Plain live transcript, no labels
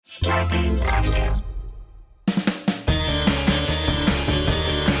Scarpins Avenue.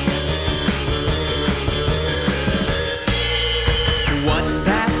 What's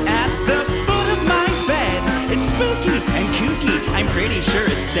that at the foot of my bed? It's spooky and kooky, I'm pretty sure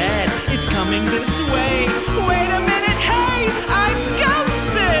it's dead. It's coming this way. Wait a minute, hey, I'm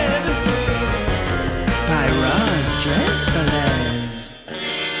ghosted! By Roz Dresfeles.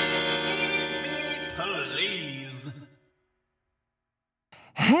 Evie, please.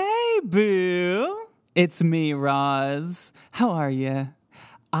 Hey, boo. It's me, Roz. How are you?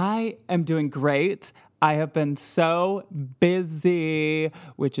 I am doing great. I have been so busy,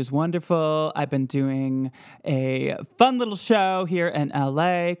 which is wonderful. I've been doing a fun little show here in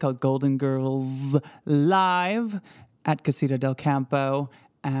LA called Golden Girls Live at Casita del Campo.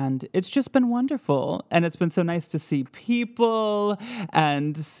 And it's just been wonderful. And it's been so nice to see people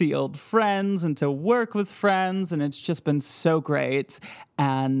and see old friends and to work with friends. And it's just been so great.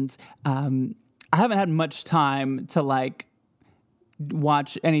 And I haven't had much time to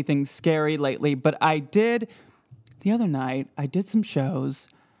watch anything scary lately, but I did the other night. I did some shows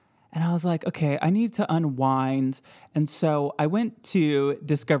and I was like, okay, I need to unwind. And so I went to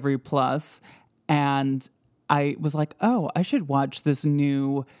Discovery Plus and I was like, oh, I should watch this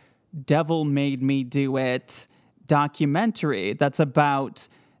new Devil Made Me Do It documentary that's about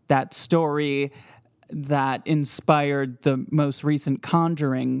that story that inspired the most recent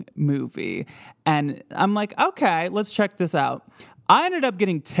Conjuring movie. And I'm like, okay, let's check this out. I ended up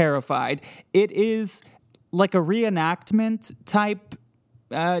getting terrified. It is like a reenactment type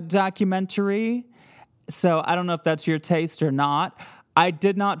documentary. So I don't know if that's your taste or not. I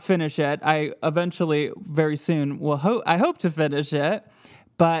did not finish it. I eventually, very soon, I hope to finish it.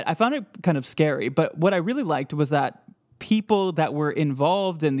 But I found it kind of scary. But what I really liked was that people that were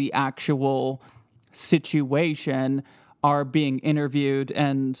involved in the actual situation are being interviewed,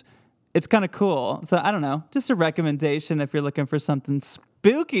 and it's kind of cool. So I don't know, just a recommendation if you're looking for something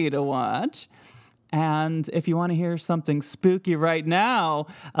spooky to watch. And if you want to hear something spooky right now,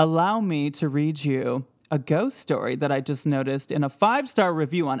 allow me to read you a ghost story that I just noticed in a 5-star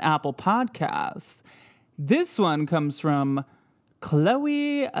review on Apple Podcasts. This one comes from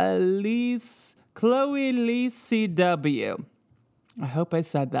Chloe Lacey W. I hope I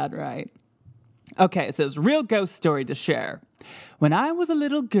said that right. Okay, it says, real ghost story to share. When I was a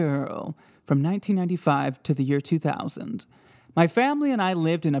little girl, from 1995 to the year 2000, my family and I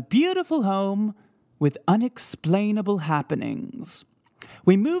lived in a beautiful home with unexplainable happenings.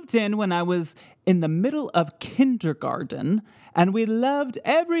 We moved in when I was in the middle of kindergarten, and we loved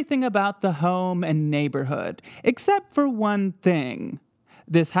everything about the home and neighborhood, except for one thing.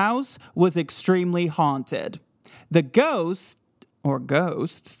 This house was extremely haunted. The ghosts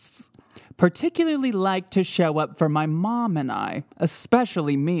particularly liked to show up for my mom and I,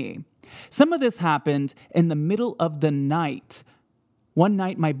 especially me. Some of this happened in the middle of the night. One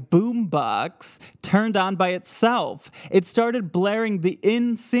night, my boombox turned on by itself. It started blaring the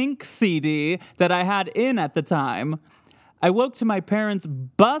NSYNC CD that I had in at the time. I woke to my parents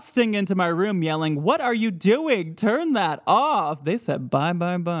busting into my room yelling, "What are you doing? Turn that off." They said, "Bye,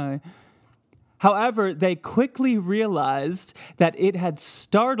 bye, bye." However, they quickly realized that it had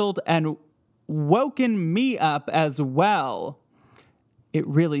startled and woken me up as well. It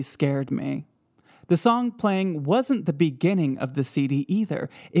really scared me. The song playing wasn't the beginning of the CD either.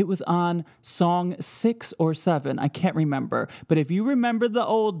 It was on song 6 or 7. I can't remember. But if you remember the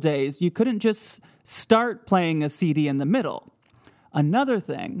old days, you couldn't just start playing a CD in the middle. Another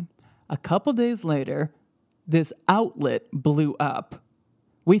thing, a couple days later, this outlet blew up.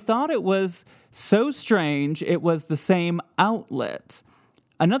 We thought it was so strange it was the same outlet.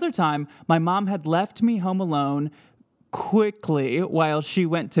 Another time, my mom had left me home alone quickly while she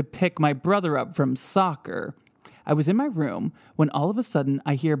went to pick my brother up from soccer. I was in my room when all of a sudden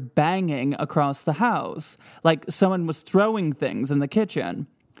I hear banging across the house, like someone was throwing things in the kitchen.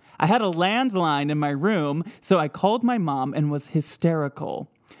 I had a landline in my room, so I called my mom and was hysterical.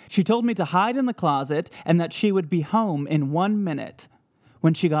 She told me to hide in the closet and that she would be home in 1 minute.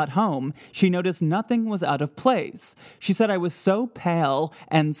 When she got home, she noticed nothing was out of place. She said I was so pale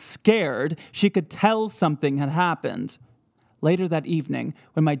and scared she could tell something had happened. Later that evening,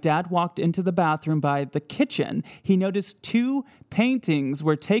 when my dad walked into the bathroom by the kitchen, he noticed 2 paintings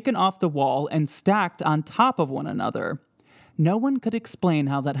were taken off the wall and stacked on top of one another. No one could explain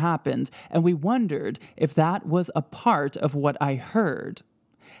how that happened, and we wondered if that was a part of what I heard.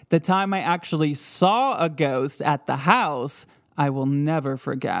 The time I actually saw a ghost at the house, I will never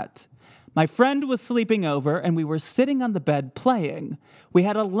forget. My friend was sleeping over and we were sitting on the bed playing. We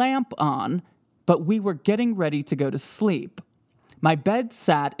had a lamp on, but we were getting ready to go to sleep. My bed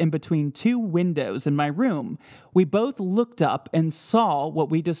sat in between two windows in my room. We both looked up and saw what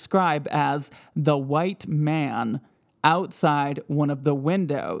we describe as the white man outside one of the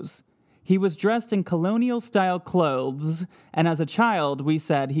windows. He was dressed in colonial-style clothes, and as a child, we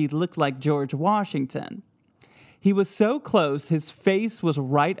said he looked like George Washington. He was so close, his face was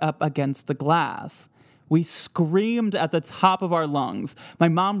right up against the glass. We screamed at the top of our lungs. My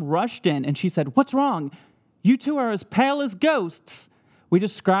mom rushed in, and she said, "What's wrong? You two are as pale as ghosts." We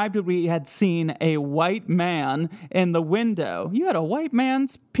described what we had seen, a white man in the window. You had a white man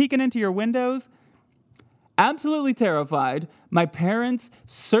peeking into your windows? Absolutely terrified, my parents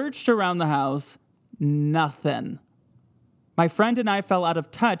searched around the house. Nothing. My friend and I fell out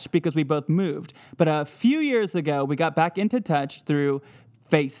of touch because we both moved, but a few years ago, we got back into touch through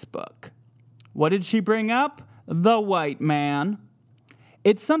Facebook. What did she bring up? The white man.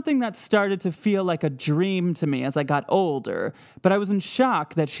 It's something that started to feel like a dream to me as I got older, but I was in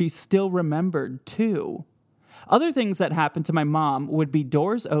shock that she still remembered too. Other things that happened to my mom would be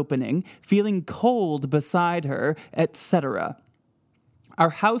doors opening, feeling cold beside her, etc. Our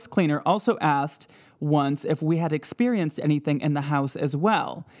house cleaner also asked once if we had experienced anything in the house as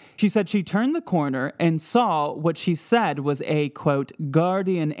well. She said she turned the corner and saw what she said was a, quote,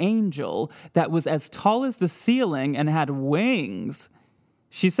 guardian angel that was as tall as the ceiling and had wings.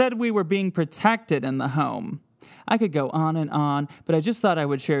 She said we were being protected in the home. I could go on, but I just thought I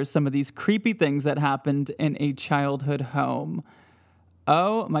would share some of these creepy things that happened in a childhood home.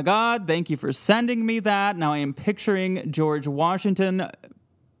 Oh my God, thank you for sending me that. Now I am picturing George Washington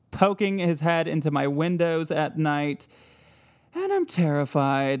poking his head into my windows at night, and I'm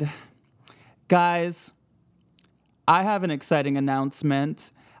terrified. Guys, I have an exciting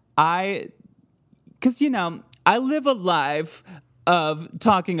announcement. Because, I live a life of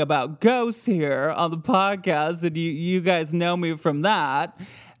talking about ghosts here on the podcast, and you guys know me from that.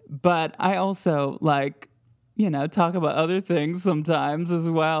 But I also talk about other things sometimes as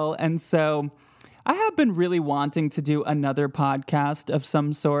well. And so I have been really wanting to do another podcast of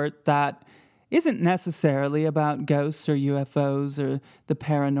some sort that isn't necessarily about ghosts or UFOs or the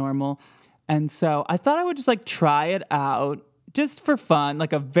paranormal. And so I thought I would just try it out just for fun,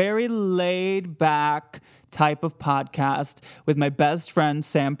 like a very laid back type of podcast with my best friend,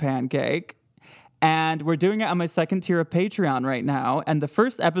 Sam Pancake. And we're doing it on my second tier of Patreon right now. And the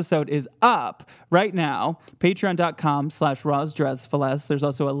first episode is up right now, patreon.com/RozDressFaless. There's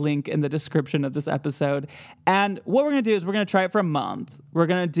also a link in the description of this episode. And what we're going to do is we're going to try it for a month. We're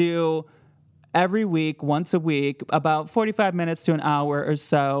going to do every week, once a week, about 45 minutes to an hour or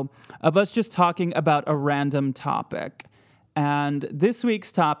so of us just talking about a random topic. And this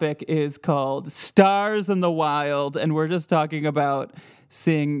week's topic is called Stars in the Wild, and we're just talking about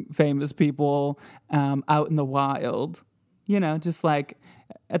seeing famous people out in the wild, just like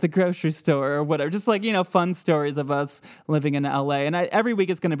at the grocery store or whatever, just fun stories of us living in LA. And every week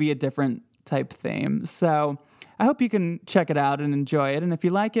it's going to be a different type theme. So I hope you can check it out and enjoy it. And if you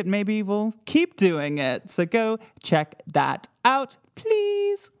like it, maybe we'll keep doing it. So go check that out,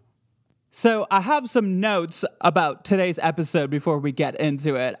 please. So I have some notes about today's episode before we get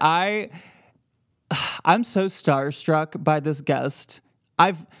into it. I'm so starstruck by this guest.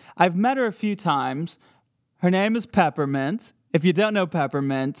 I've met her a few times. Her name is Peppermint. If you don't know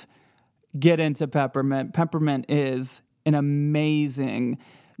Peppermint, get into Peppermint. Peppermint is an amazing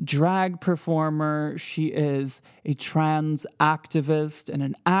drag performer. She is a trans activist and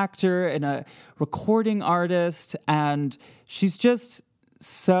an actor and a recording artist, and she's just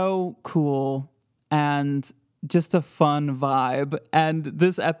so cool and just a fun vibe. And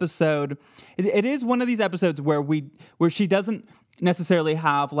this episode, it is one of these episodes where she doesn't necessarily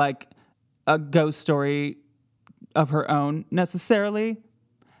have a ghost story of her own necessarily,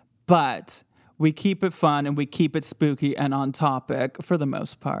 but we keep it fun and we keep it spooky and on topic for the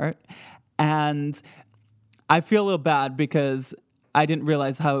most part. And I feel a little bad because I didn't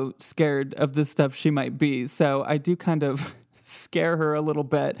realize how scared of this stuff she might be. So I do kind of scare her a little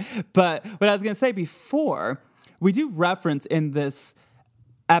bit. But what I was going to say before, we do reference in this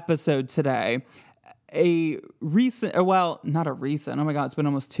episode today not a recent, oh my God, it's been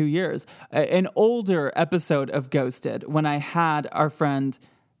almost 2 years, an older episode of Ghosted when I had our friend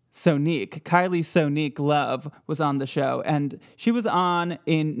Sonique, Kylie Sonique Love was on the show, and she was on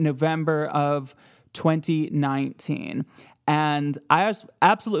in November of 2019. And I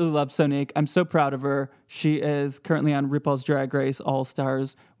absolutely love Sonique. I'm so proud of her. She is currently on RuPaul's Drag Race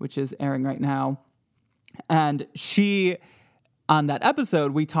All-Stars, which is airing right now. And on that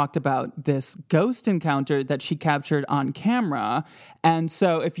episode, we talked about this ghost encounter that she captured on camera. And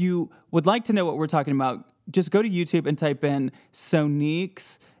so if you would like to know what we're talking about, just go to YouTube and type in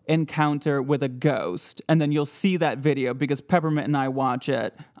Sonique's encounter with a ghost, and then you'll see that video because Peppermint and I watch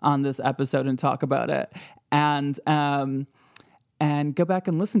it on this episode and talk about it. And go back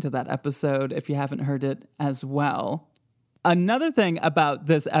and listen to that episode if you haven't heard it as well. Another thing about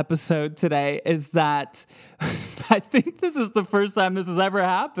this episode today is that I think this is the first time this has ever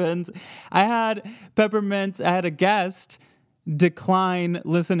happened. I had a guest decline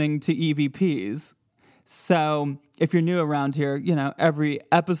listening to EVPs. So if you're new around here, every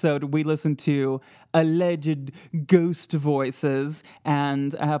episode we listen to alleged ghost voices,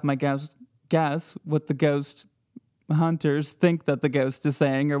 and I have my guess what the ghost hunters think that the ghost is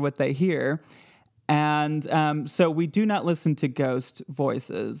saying or what they hear. And so we do not listen to ghost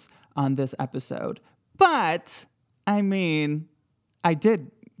voices on this episode. But, I mean, I did,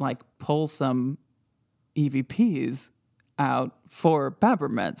 pull some EVPs out for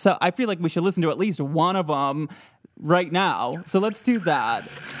Peppermint. So I feel like we should listen to at least one of them right now. So let's do that.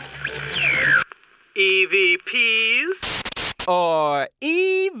 EVPs or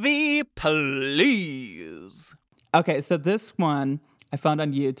EV please. Okay, so this one I found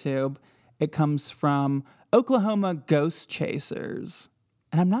on YouTube. It comes from Oklahoma Ghost Chasers.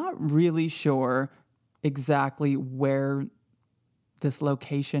 And I'm not really sure exactly where this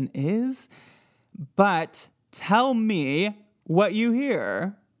location is, but tell me what you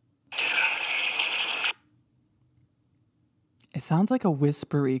hear. It sounds like a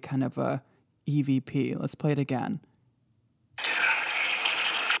whispery kind of a EVP. Let's play it again.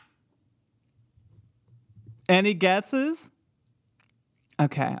 Any guesses?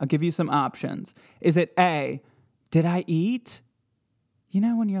 Okay, I'll give you some options. Is it A, did I eat? You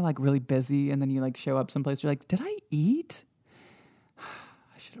know when you're really busy and then you show up someplace, you're like, did I eat?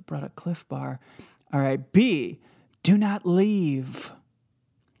 I should have brought a Cliff Bar. All right, B, do not leave.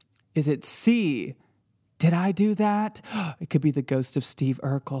 Is it C, did I do that? It could be the ghost of Steve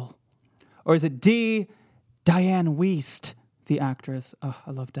Urkel. Or is it D, Diane Wiest, the actress? Oh,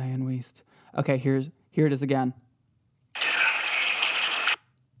 I love Diane Wiest. Okay, here it is again.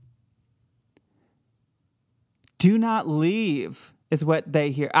 Do not leave is what they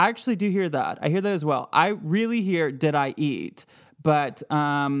hear. I actually do hear that. I hear that as well. I really hear, did I eat? But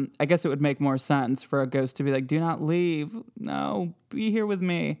I guess it would make more sense for a ghost to be like, do not leave. No, be here with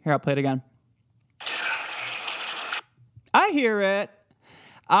me. Here, I'll play it again. I hear it.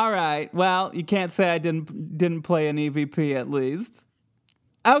 All right. Well, you can't say I didn't play an EVP at least.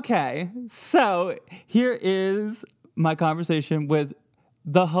 Okay. So here is my conversation with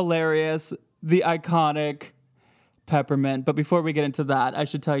the hilarious, the iconic Peppermint. But before we get into that, I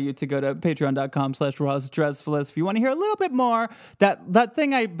should tell you to go to patreon.com/RosDressfulest if you want to hear a little bit more. That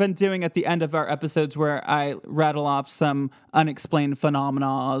thing I've been doing at the end of our episodes where I rattle off some unexplained phenomena,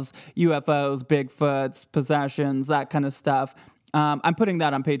 UFOs, Bigfoots, possessions, that kind of stuff. I'm putting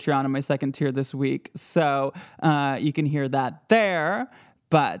that on Patreon in my second tier this week. So you can hear that there.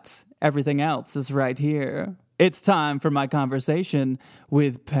 But everything else is right here. It's time for my conversation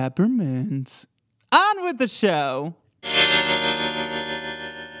with Peppermint. On with the show.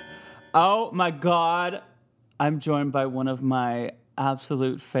 Oh my God. I'm joined by one of my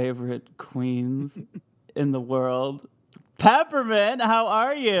absolute favorite queens in the world. Peppermint, how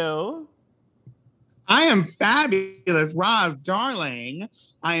are you? I am fabulous, Roz, darling.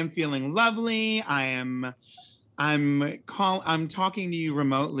 I am feeling lovely. I'm talking to you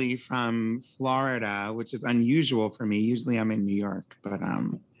remotely from Florida, which is unusual for me. Usually I'm in New York, but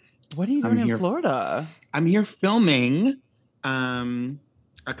what are you doing in Florida? I'm here filming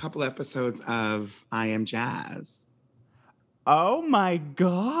a couple episodes of I Am Jazz. Oh my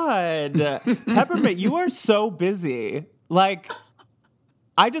God. Peppermint, you are so busy. I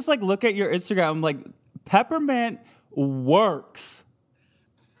just look at your Instagram, I'm like, Peppermint works.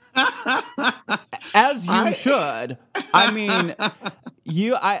 As you should. I mean,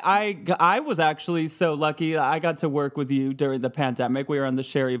 I was actually so lucky that I got to work with you during the pandemic. We were on the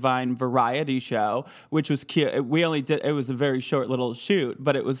Sherry Vine variety show, which was cute. It was a very short little shoot,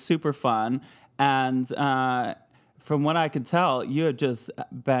 but it was super fun. And from what I could tell, you had just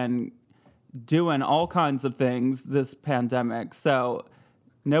been doing all kinds of things this pandemic. So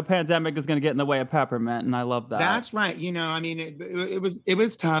no pandemic is going to get in the way of Peppermint, and I love that. That's right. It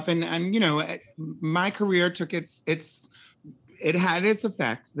was tough, and my career took it had its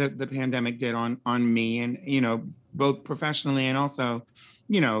effects that the pandemic did on me, and both professionally and also,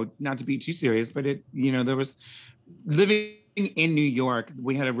 not to be too serious, but there was living in New York.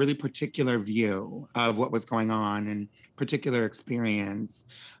 We had a really particular view of what was going on and particular experience.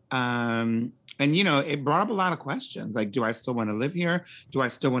 And you know, it brought up a lot of questions. Like, do I still want to live here? Do I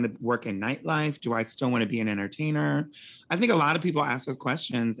still want to work in nightlife? Do I still want to be an entertainer? I think a lot of people ask those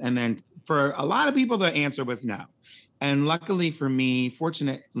questions. And then for a lot of people, the answer was no. And luckily for me,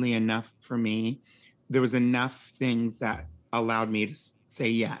 fortunately enough for me, there was enough things that allowed me to say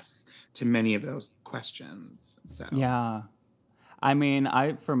yes to many of those questions. So Yeah. I mean,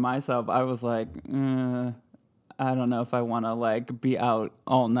 for myself, I was like, I don't know if I want to like be out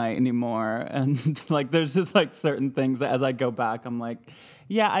all night anymore. And like, there's just like certain things that as I go back, I'm like,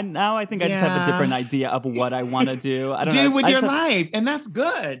 now I think I just have a different idea of what I want to do. I don't know. with your life. And that's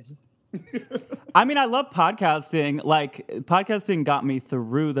good. I mean, I love podcasting. Like, podcasting got me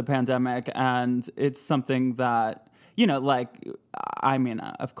through the pandemic, and it's something that, you know, like, I mean,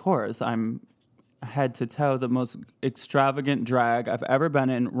 of course, I'm head to toe the most extravagant drag I've ever been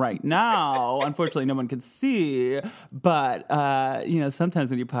in right now. Unfortunately, no one can see, but you know, sometimes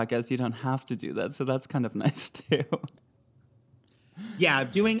when you podcast, you don't have to do that, so that's kind of nice too. Yeah, I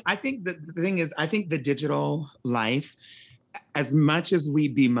think the thing is, I think the digital life, as much as we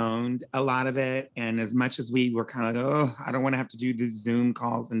bemoaned a lot of it, and as much as we were kind of like, oh, I don't want to have to do these Zoom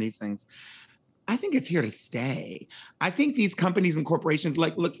calls and these things, I think it's here to stay. I think these companies and corporations,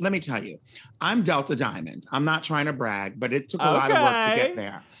 like, look, let me tell you, I'm Delta Diamond. I'm not trying to brag, but it took a lot of work to get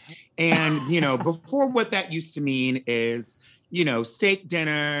there. And, you know, before, what that used to mean is, you know, steak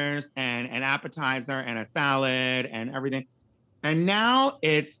dinners and an appetizer and a salad and everything. And now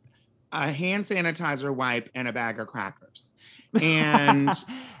it's a hand sanitizer wipe and a bag of crackers. And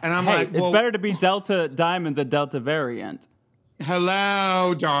I'm like, well, it's better to be Delta Diamond than Delta Variant.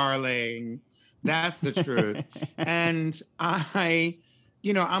 Hello, darling. That's the truth. And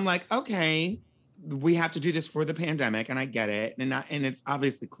I'm like, okay, we have to do this for the pandemic, and I get it. And it's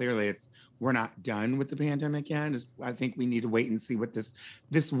obviously, clearly, we're not done with the pandemic yet. I think we need to wait and see what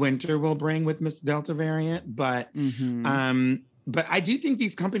this winter will bring with Miss Delta variant. But but I do think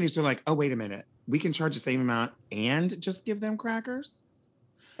these companies are like, oh, wait a minute, we can charge the same amount and just give them crackers.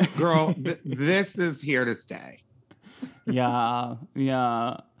 Girl, this is here to stay. Yeah.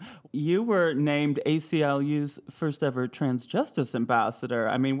 You were named ACLU's first ever trans justice ambassador.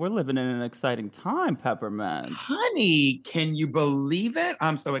 I mean, we're living in an exciting time, Peppermint. Honey, can you believe it?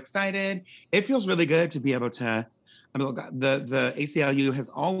 I'm so excited. It feels really good to be able to. I mean, the ACLU has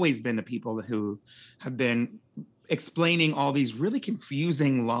always been the people who have been explaining all these really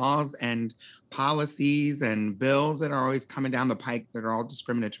confusing laws and policies and bills that are always coming down the pike that are all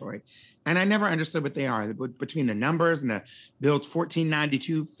discriminatory. And I never understood what they are, between the numbers and the Bill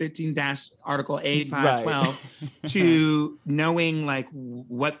 1492, 15 Article A 512, right, to knowing like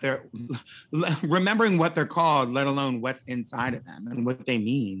remembering what they're called, let alone what's inside of them and what they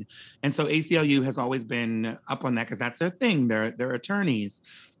mean. And so ACLU has always been up on that because that's their thing. They're attorneys,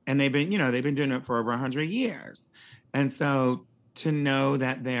 and they've been doing it for over 100 years. And so to know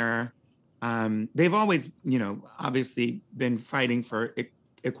that they've always, obviously been fighting for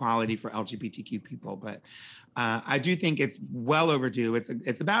equality for LGBTQ people, but I do think it's well overdue.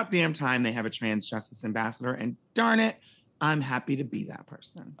 It's about damn time they have a trans justice ambassador, and darn it, I'm happy to be that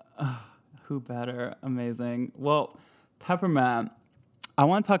person. Who better? Amazing. Well, Peppermint, I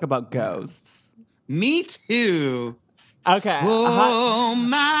want to talk about ghosts. Me too. Okay. Oh,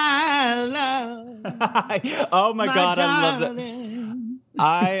 my love. Oh my God, darling.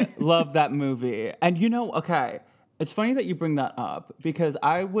 I love that movie. And okay, it's funny that you bring that up because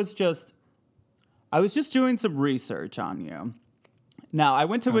I was just doing some research on you. Now, I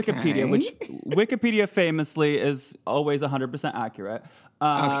went to Wikipedia, which Wikipedia famously is always 100% accurate.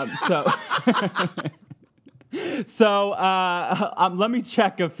 So let me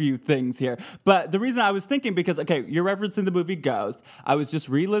check a few things here. But the reason I was thinking, because, okay, you're referencing the movie Ghost. I was just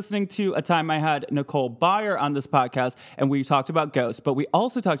re-listening to a time I had Nicole Byer on this podcast, and we talked about Ghost. But we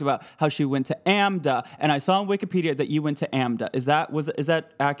also talked about how she went to AMDA, and I saw on Wikipedia that you went to AMDA. Is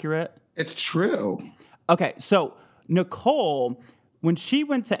that accurate? It's true. Okay, so Nicole, when she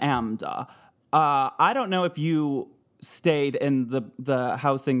went to AMDA, I don't know if you stayed in the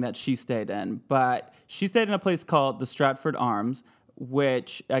housing that she stayed in, but she stayed in a place called the Stratford Arms,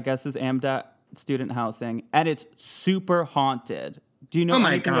 which I guess is AMDA student housing, and it's super haunted. Do you know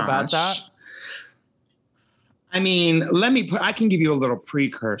anything about that? I mean, I can give you a little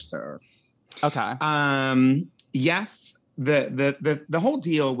precursor. Okay. Yes, the whole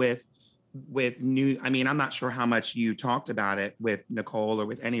deal with I mean, I'm not sure how much you talked about it with Nicole or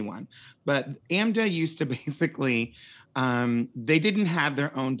with anyone, but AMDA used to basically, they didn't have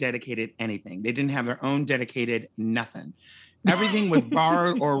their own dedicated anything. They didn't have their own dedicated nothing. Everything was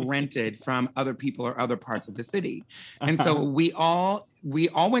borrowed or rented from other people or other parts of the city. And so we all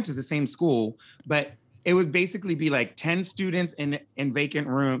went to the same school, but it would basically be like 10 students in vacant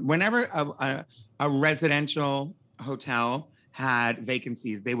room. Whenever a residential hotel had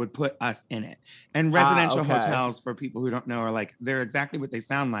vacancies, they would put us in it. And residential hotels, for people who don't know, are like, they're exactly what they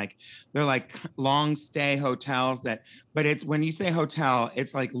sound like. They're like long stay hotels but it's, when you say hotel,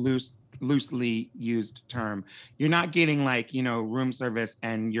 it's like loosely used term. You're not getting like, room service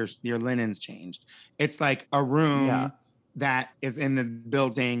and your linens changed. It's like a room that is in the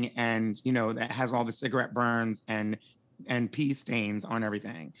building and, that has all the cigarette burns and pee stains on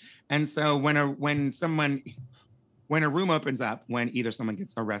everything. And so when a room opens up, when either someone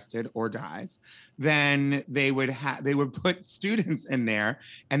gets arrested or dies, then they would put students in there,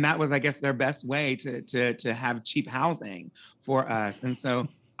 and that was, I guess, their best way to have cheap housing for us. And so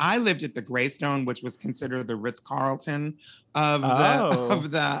I lived at the Greystone, which was considered the Ritz-Carlton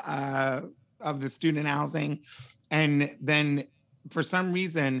of the student housing. And then for some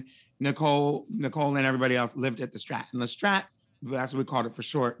reason, Nicole and everybody else lived at the Strat. And the Strat, that's what we called it for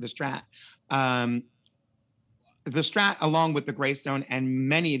short, the Strat. The Strat, along with the Greystone and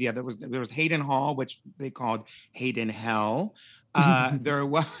many of the other, there was Hayden Hall, which they called Hayden Hell. There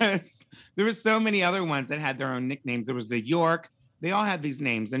was so many other ones that had their own nicknames. There was the York. They all had these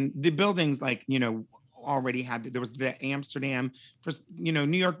names, and the buildings, like, already had. There was the Amsterdam. For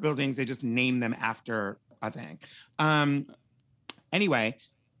New York buildings, they just named them after a thing. Anyway,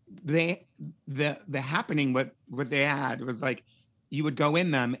 the happening, what they had was like, you would go in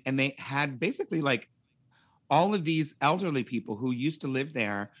them, and they had basically like all of these elderly people who used to live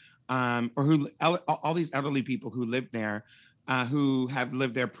there, all these elderly people who lived there, who have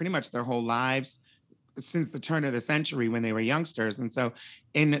lived there pretty much their whole lives since the turn of the century when they were youngsters. And so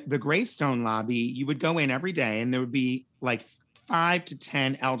in the Greystone lobby, you would go in every day, and there would be like 5 to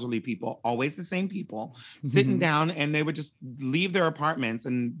 10 elderly people, always the same people, sitting down, and they would just leave their apartments,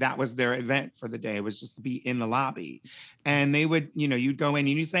 and that was their event for the day. It was just to be in the lobby. And they would, you'd go in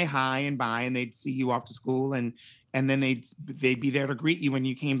and you say hi and bye, and they'd see you off to school, and then they'd be there to greet you when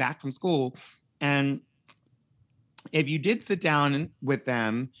you came back from school. And if you did sit down with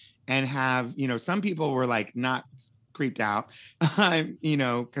them and have, some people were like not creeped out,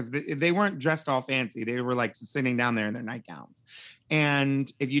 because they weren't dressed all fancy. They were like sitting down there in their nightgowns.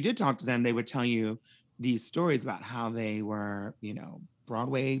 And if you did talk to them, they would tell you these stories about how they were,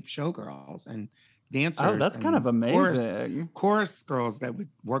 Broadway showgirls and dancers. Oh, that's kind of amazing. Chorus girls that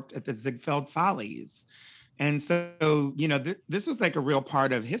worked at the Ziegfeld Follies. And so, this was like a real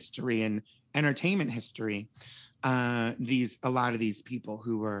part of history and entertainment history. A lot of these people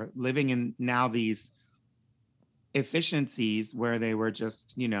who were living in now these efficiencies where they were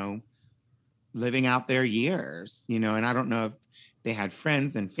just, living out their years, and I don't know if they had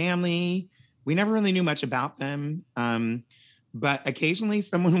friends and family. We never really knew much about them. But occasionally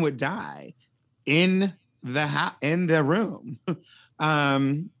someone would die in the room.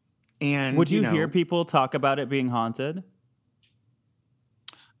 And would you hear people talk about it being haunted?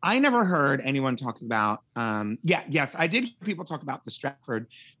 I never heard anyone talk about, yes, I did hear people talk about the Stratford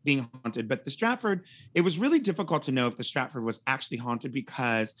being haunted, but the Stratford, it was really difficult to know if the Stratford was actually haunted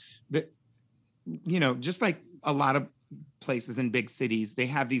because just like a lot of places in big cities, they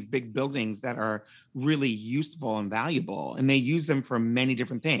have these big buildings that are really useful and valuable, and they use them for many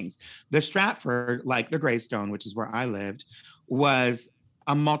different things. The Stratford, like the Greystone, which is where I lived, was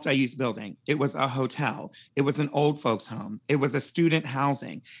a multi-use building. It was a hotel. It was an old folks home. It was a student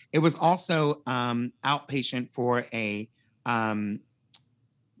housing. It was also outpatient for a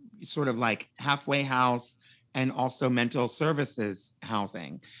sort of like halfway house and also mental services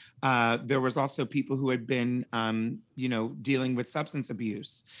housing. There was also people who had been, dealing with substance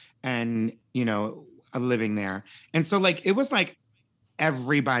abuse and, living there. And so like, it was like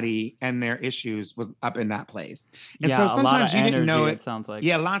everybody and their issues was up in that place. And so sometimes you didn't know it sounds like.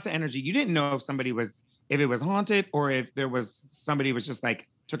 Yeah, lots of energy. You didn't know if it was haunted or if somebody was just like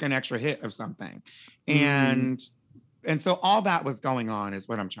took an extra hit of something. And so all that was going on is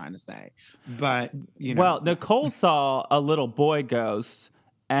what I'm trying to say. But, Well, Nicole saw a little boy ghost,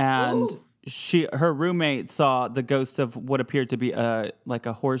 and her roommate saw the ghost of what appeared to be a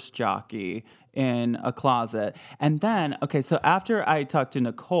horse jockey in a closet. And then, so after I talked to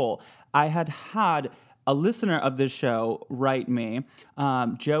Nicole, I had a listener of this show write me.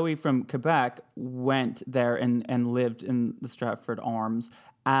 Joey from Quebec went there and lived in the Stratford Arms.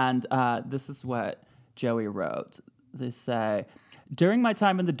 And this is what Joey wrote. they say, during my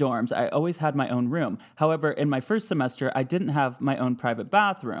time in the dorms, I always had my own room. However, in my first semester, I didn't have my own private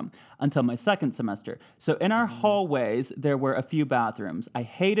bathroom until my second semester. So in our hallways, there were a few bathrooms. I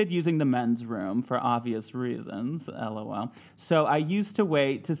hated using the men's room for obvious reasons, lol. So I used to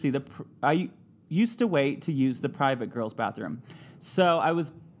wait to use the private girls' bathroom. So I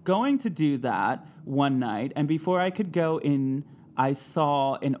was going to do that one night, and before I could go in, I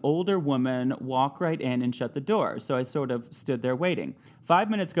saw an older woman walk right in and shut the door. So I sort of stood there waiting. 5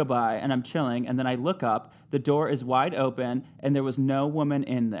 minutes go by, and I'm chilling, and then I look up. The door is wide open, and there was no woman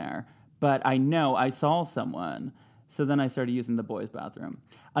in there. But I know I saw someone. So then I started using the boys' bathroom.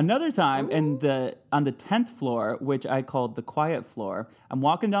 Another time on the 10th floor, which I called the quiet floor, I'm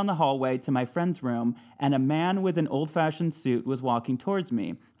walking down the hallway to my friend's room, and a man with an old-fashioned suit was walking towards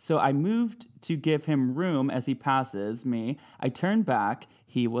me. So I moved to give him room as he passes me. I turned back.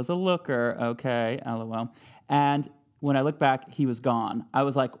 He was a looker. Okay, lol. And when I looked back, he was gone. I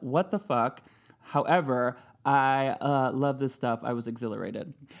was like, what the fuck? However, I love this stuff. I was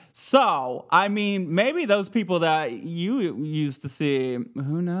exhilarated. So, I mean, maybe those people that you used to see,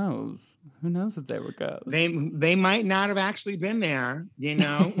 who knows? Who knows if they were ghosts? They might not have actually been there, you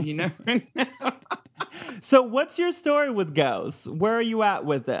know? You never know. So what's your story with ghosts? Where are you at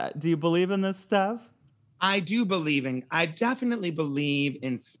with it? Do you believe in this stuff? I definitely believe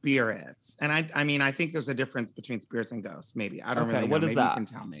in spirits. And I mean, I think there's a difference between spirits and ghosts, maybe. I don't really know. What is maybe that? You can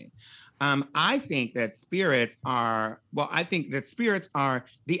tell me. I think that spirits are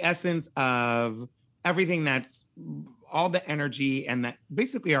the essence of everything that's all the energy and that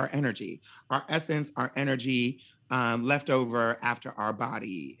basically our energy, our essence, our energy left over after our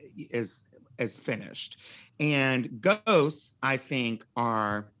body is finished. And ghosts, I think,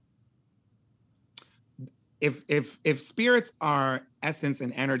 are, if spirits are essence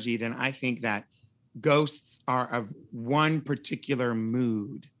and energy, then I think that ghosts are of one particular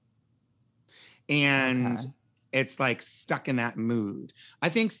mood. And it's like stuck in that mood. I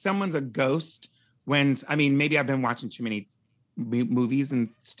think someone's a ghost maybe I've been watching too many movies and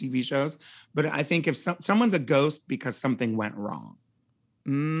TV shows, but I think if someone's a ghost because something went wrong.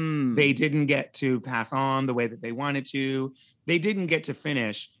 They didn't get to pass on the way that they wanted to. They didn't get to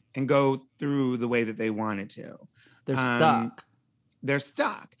finish and go through the way that they wanted to. They're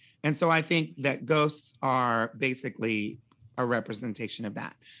stuck. And so I think that ghosts are basically a representation of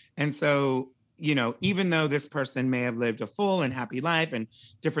that. And so, you know, even though this person may have lived a full and happy life and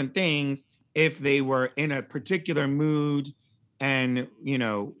different things, if they were in a particular mood and, you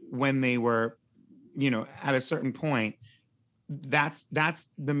know, when they were, you know, at a certain point, that's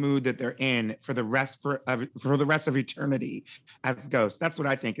the mood that they're in for the rest of eternity as ghosts. That's what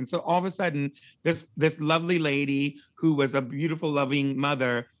I think. And so all of a sudden, this lovely lady who was a beautiful, loving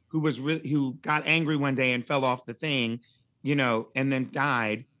mother who got angry one day and fell off the thing, you know, and then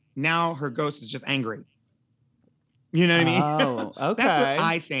died. Now her ghost is just angry. You know what I mean? Oh, okay. That's what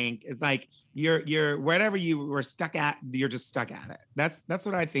I think. It's like you're whatever you were stuck at, you're just stuck at it. That's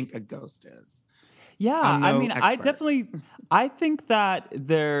what I think a ghost is. Yeah, I mean, I think that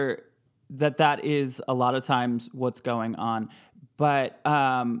that is a lot of times what's going on, but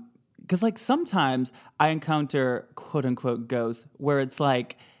because like sometimes I encounter quote unquote ghosts where it's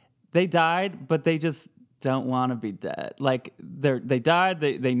like they died, but they just don't want to be dead. Like they died,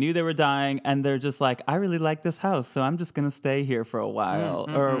 they knew they were dying, and they're just like, I really like this house, so I'm just gonna stay here for a while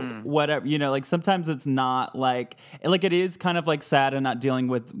or whatever. You know, like sometimes it's not like it is kind of like sad and not dealing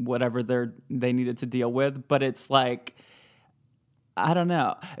with whatever they needed to deal with, but it's like I don't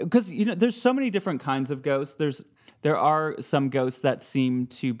know, because you know there's so many different kinds of ghosts. There are some ghosts that seem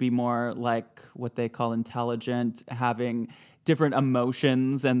to be more like what they call intelligent, having different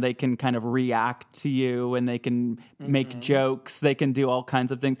emotions, and they can kind of react to you, and they can make jokes, they can do all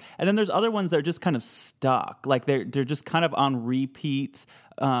kinds of things. And then there's other ones that are just kind of stuck, like they're just kind of on repeat.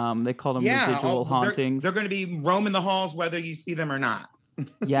 They call them residual hauntings. They're going to be roaming the halls whether you see them or not.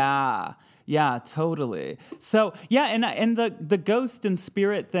 Yeah, totally. So yeah, and the ghost and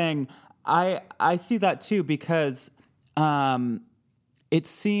spirit thing, I see that too, because it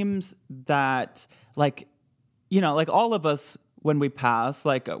seems that like, you know, like all of us, when we pass,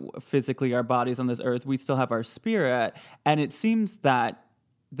 like physically our bodies on this earth, we still have our spirit. And it seems that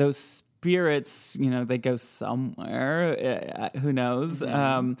those spirits, you know, they go somewhere, who knows?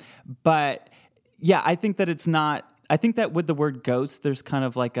 But yeah, I think that I think that with the word ghost, there's kind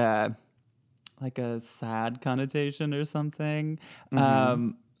of like a sad connotation or something.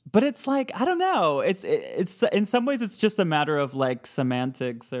 But it's like, I don't know. It's in some ways, it's just a matter of like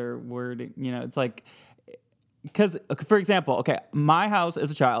semantics or wording, you know, it's like, because, for example, okay, my house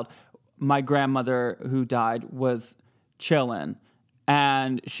as a child, my grandmother who died was chillin'.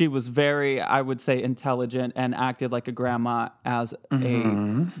 And she was very, I would say, intelligent and acted like a grandma as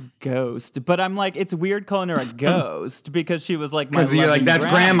a ghost. But I'm like, it's weird calling her a ghost because she was like my Because you're like, loving that's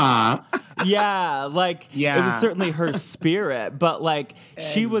grandma. Yeah, like it Yeah. was certainly her spirit, but like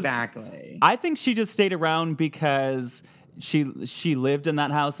she was. Exactly. I think she just stayed around because she lived in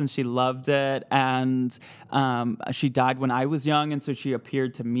that house and she loved it, and she died when I was young, and so she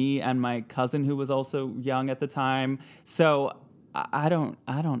appeared to me and my cousin who was also young at the time. So I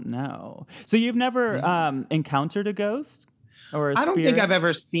don't know. So you've never encountered a ghost or a I don't spirit? think I've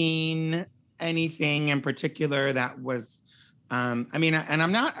ever seen anything in particular that was. I mean, and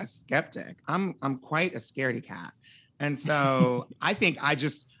I'm not a skeptic. I'm quite a scaredy cat, and so I think I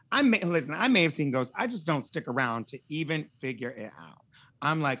may have seen ghosts. I just don't stick around to even figure it out.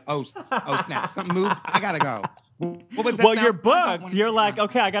 I'm like, oh snap, something moved. I gotta go. What was that Well, sound? your books, you're like,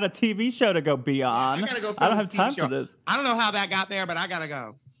 okay, I got a TV show to go be on. I gotta go. I don't have film time this TV for show. this. I don't know how that got there, but I gotta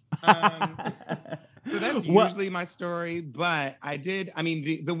go. So that's usually my story. But I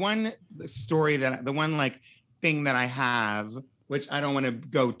mean, the one like thing that I have, which I don't want to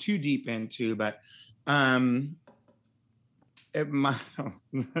go too deep into, but my grandma,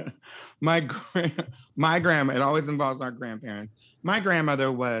 it always involves our grandparents. My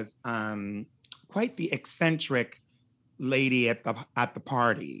grandmother was quite the eccentric lady at the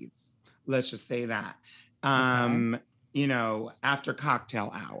parties. Let's just say that. You know, after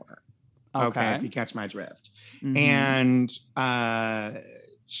cocktail hour. Okay, if you catch my drift. Mm-hmm. And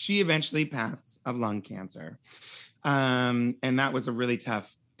she eventually passed of lung cancer. And that was a really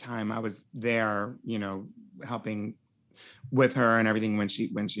tough time. I was there, you know, helping with her and everything when she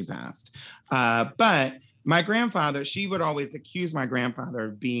passed. But my grandfather, she would always accuse my grandfather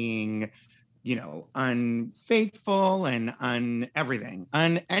of being, you know, unfaithful and everything.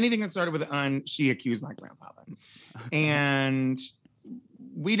 Anything that started with she accused my grandfather. And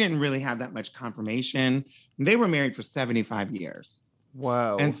we didn't really have that much confirmation. They were married for 75 years.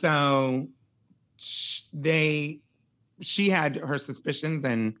 Whoa. And so she had her suspicions,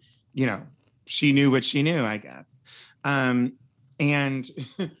 and, you know, she knew what she knew, I guess. And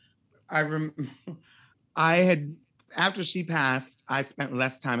after she passed, I spent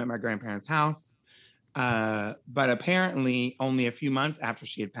less time at my grandparents' house. But apparently only a few months after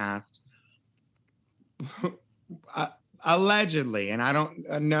she had passed, allegedly, and I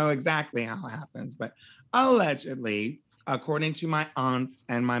don't know exactly how it happens, but allegedly, according to my aunts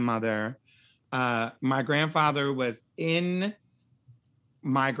and my mother, my grandfather was in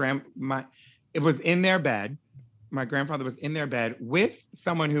it was in their bed. My grandfather was in their bed with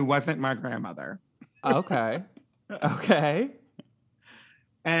someone who wasn't my grandmother. Okay. Okay.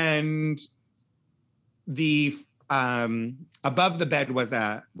 And the above the bed was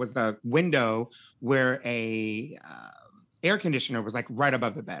a window where a air conditioner was like right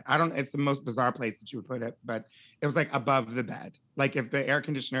above the bed. It's the most bizarre place that you would put it, but it was like above the bed. Like if the air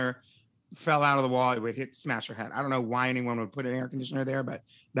conditioner fell out of the wall, it would smash your head. I don't know why anyone would put an air conditioner there, but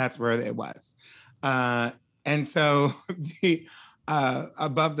that's where it was. And so the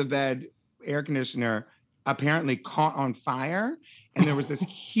above the bed air conditioner apparently caught on fire, and there was this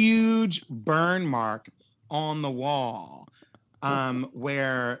huge burn mark on the wall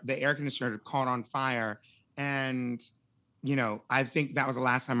where the air conditioner had caught on fire. And, you know, I think that was the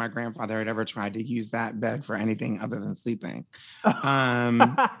last time my grandfather had ever tried to use that bed for anything other than sleeping.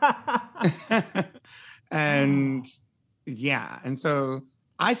 And yeah, and so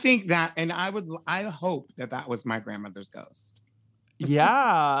I think that, and I hope that was my grandmother's ghost.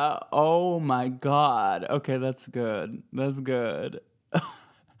 Yeah. Oh my God. Okay, that's good. That's good.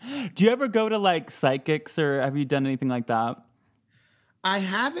 Do you ever go to like psychics, or have you done anything like that? I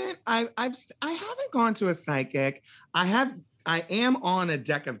haven't. I haven't gone to a psychic. I am on a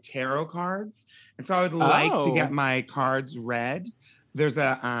deck of tarot cards, and so I would like to get my cards read. There's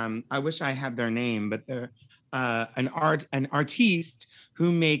I wish I had their name, but they're an artiste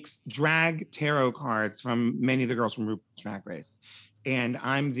who makes drag tarot cards from many of the girls from RuPaul's Drag Race. And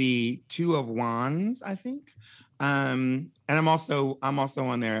I'm the Two of Wands, I think. And I'm also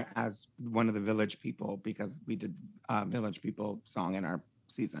on there as one of the Village People, because we did Village People song in our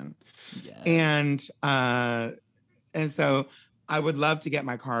season. Yes. And so I would love to get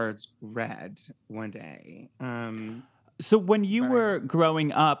my cards read one day. So when you were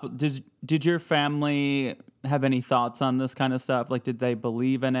growing up, did your family have any thoughts on this kind of stuff? Like, did they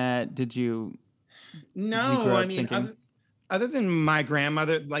believe in it? No, I mean, other than my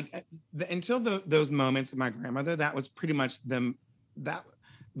grandmother, like until those moments with my grandmother, that was pretty much that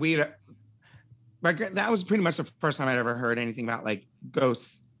was pretty much the first time I'd ever heard anything about like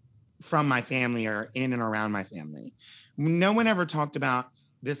ghosts from my family or in and around my family. No one ever talked about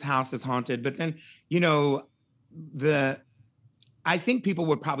this house is haunted, but then, you know, I think people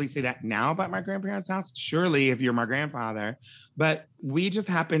would probably say that now about my grandparents' house, surely if you're my grandfather, but we just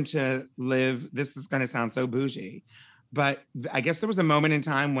happen to live, this is going to sound so bougie, but I guess there was a moment in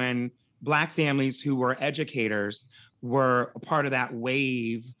time when Black families who were educators were a part of that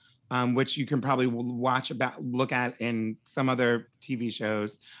wave, which you can probably look at in some other TV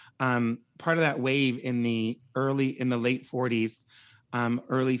shows. Part of that wave in the late 40s,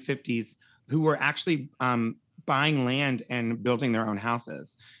 early 50s, who were actually buying land and building their own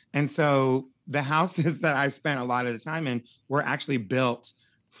houses. And so the houses that I spent a lot of the time in were actually built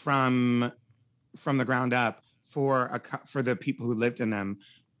from the ground up for the people who lived in them.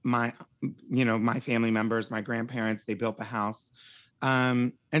 My family members, my grandparents, they built the house.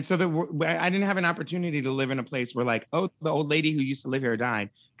 And so I didn't have an opportunity to live in a place where like, oh, the old lady who used to live here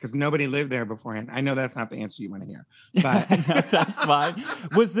died, because nobody lived there beforehand. I know that's not the answer you want to hear, but that's fine.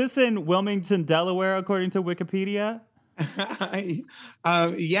 Was this in Wilmington, Delaware, according to Wikipedia?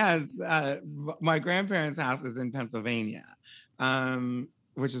 Yes. My grandparents' house is in Pennsylvania,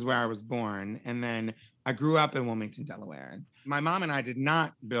 which is where I was born. And then I grew up in Wilmington, Delaware. My mom and I did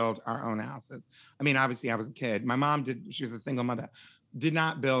not build our own houses. I mean, obviously I was a kid. My mom did. She was a single mother, did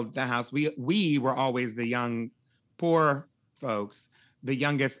not build the house. We were always the young, poor folks, the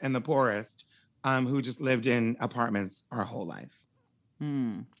youngest and the poorest, who just lived in apartments our whole life.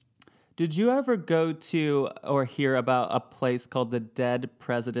 Did you ever go to or hear about a place called the Dead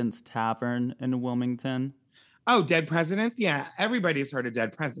Presidents Tavern in Wilmington? Oh, Dead Presidents? Yeah, everybody's heard of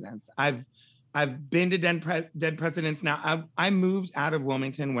Dead Presidents. I've been to Dead Presidents. Now, I moved out of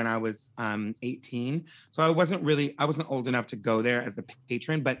Wilmington when I was 18, so I wasn't old enough to go there as a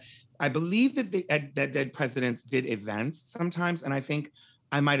patron. But I believe that that Dead Presidents did events sometimes, and I think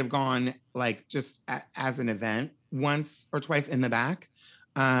I might have gone like just as an event once or twice in the back.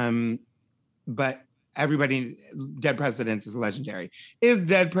 But Dead Presidents is legendary. Is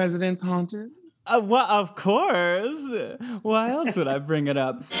Dead Presidents haunted? Well, of course. Why else would I bring it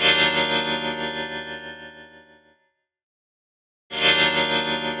up?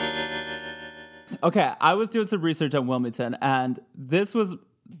 Okay, I was doing some research on Wilmington, and this was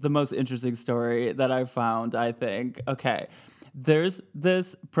the most interesting story that I found, I think. Okay, there's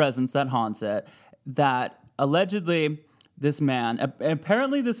this presence that haunts it that allegedly this man,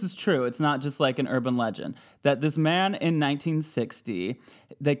 apparently this is true, it's not just like an urban legend, that this man in 1960,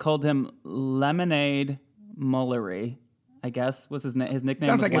 they called him Lemonade Mullery, I guess was his name. His nickname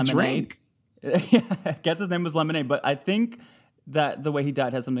Sounds was like Lemonade. A drink. Yeah, I guess his name was Lemonade, but I think that the way he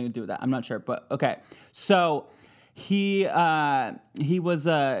died has something to do with that. I'm not sure, but okay. So he drank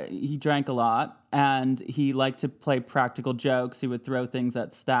a lot, and he liked to play practical jokes. He would throw things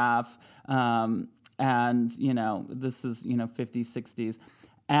at staff, and this is 50s, 60s,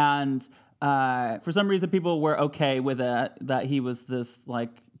 and for some reason people were okay with it, that he was this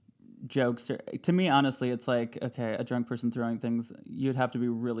like jokester. To me, honestly, it's like, okay, a drunk person throwing things, you'd have to be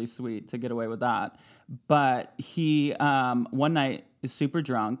really sweet to get away with that. But he one night is super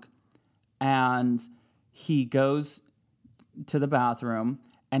drunk, and he goes to the bathroom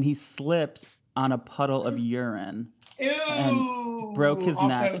and he slipped on a puddle of urine. Ew, and broke his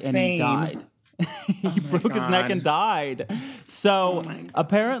neck and same. he died. He broke his neck and died. So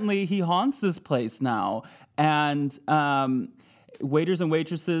apparently he haunts this place now. And waiters and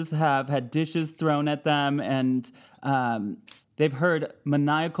waitresses have had dishes thrown at them, and they've heard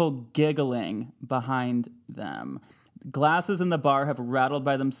maniacal giggling behind them. Glasses in the bar have rattled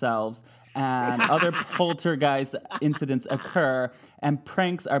by themselves, and other poltergeist incidents occur, and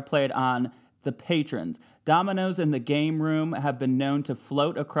pranks are played on the patrons. Dominoes in the game room have been known to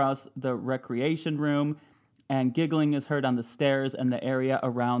float across the recreation room, and giggling is heard on the stairs and the area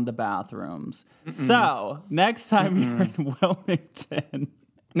around the bathrooms. So, next time you're in Wilmington...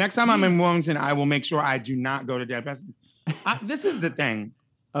 Next time I'm in Wilmington, I will make sure I do not go to Dead Presidents. This is the thing.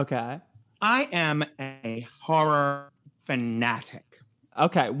 Okay. I am a horror fanatic.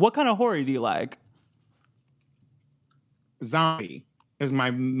 Okay, what kind of horror do you like? Zombie is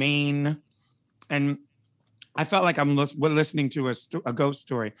my main, and I felt like we're listening to a ghost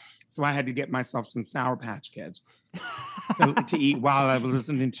story, so I had to get myself some Sour Patch Kids to eat while I was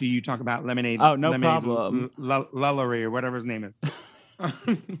listening to you talk about lemonade. Oh, no lemonade problem. Lullery or whatever his name is.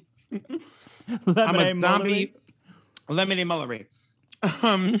 Lemonade I'm a zombie. Mullery? Lemonade Mullery.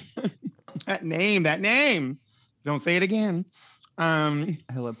 That name. Don't say it again.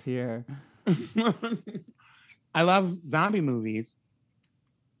 He'll appear. I love zombie movies,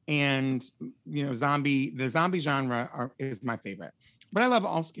 and the zombie genre is my favorite. but I love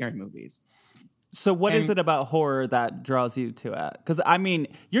all scary movies. So what is it about horror that draws you to it? Because, I mean,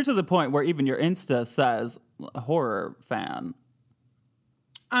 you're to the point where even your Insta says horror fan.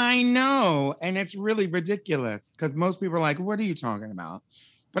 I know. And it's really ridiculous because most people are like, what are you talking about?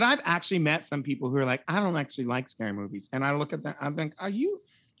 But I've actually met some people who are like, I don't actually like scary movies. And I look at them, I think,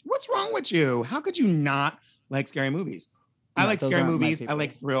 what's wrong with you? How could you not like scary movies? I like scary movies. I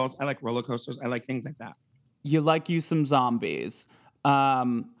like thrills. I like roller coasters. I like things like that. You like you some zombies.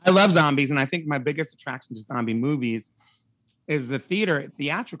 I love zombies. And I think my biggest attraction to zombie movies is the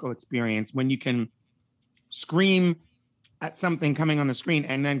theatrical experience when you can scream at something coming on the screen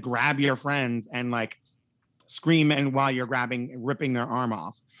and then grab your friends and like scream and while you're ripping their arm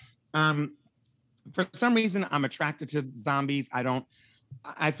off. For some reason, I'm attracted to zombies.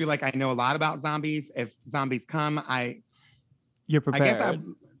 I feel like I know a lot about zombies. If zombies come, you're prepared. I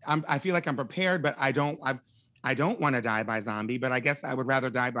guess I feel like I'm prepared, but I don't want to die by zombie, but I guess I would rather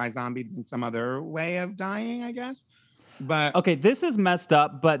die by zombie than some other way of dying, I guess. But okay, this is messed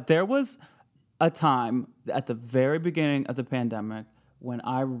up, but there was a time at the very beginning of the pandemic when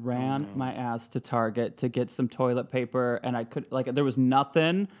I ran my ass to Target to get some toilet paper, and I could there was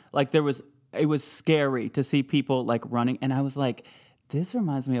nothing. It was scary to see people like running, and I was like, this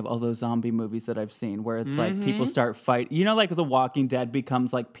reminds me of all those zombie movies that I've seen where it's like people start fight. You know, like The Walking Dead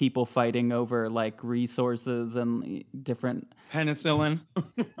becomes like people fighting over like resources and different penicillin.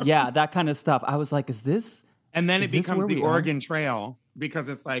 Yeah, that kind of stuff. I was like, is this? And then it becomes the Oregon Trail because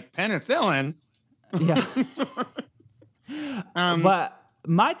it's like penicillin. Yeah. But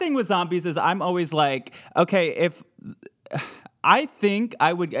my thing with zombies is I'm always like, okay, if I think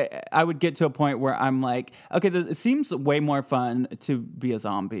I would get to a point where I'm like, okay, it seems way more fun to be a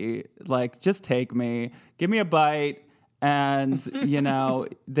zombie. Like, just take me, give me a bite, and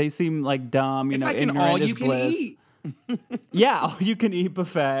they seem like dumb. It's like ignorant an all is you can bliss. eat. Yeah, all you can eat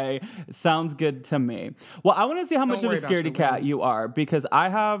buffet sounds good to me. Well, I want to see how much of a scaredy cat you are because I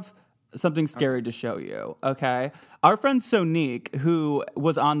have something scary to show you. Okay, our friend Sonique, who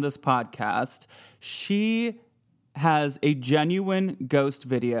was on this podcast, she has a genuine ghost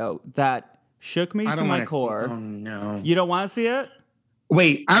video that shook me to my core. Oh no! You don't want to see it?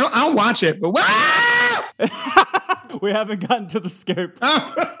 Wait, I'll watch it. But we haven't gotten to the scary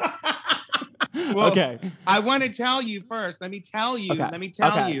part. Well, okay. I want to tell you first. Let me tell you. Okay. Let me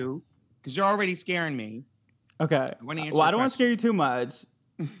tell you, because you're already scaring me. Okay. I don't want to scare you too much.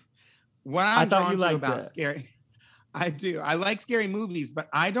 What I'm drawn to about it. scary, I do. I like scary movies, but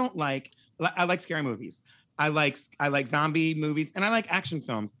I don't like. I like scary movies. I like zombie movies, and I like action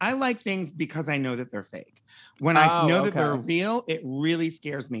films. I like things because I know that they're fake. When I know that they're real, it really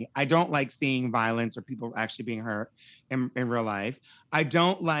scares me. I don't like seeing violence or people actually being hurt in real life. I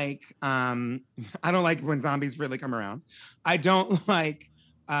don't like when zombies really come around. I don't like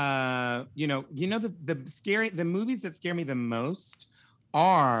the movies that scare me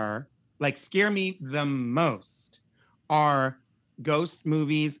the most are ghost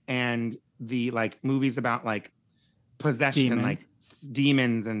movies and the movies about possession, demons.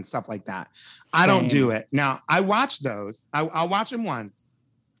 Demons and stuff like that. Same. I don't do it. Now I watch those. I'll watch them once.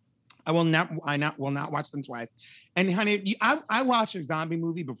 I will not watch them twice. And honey, I watch a zombie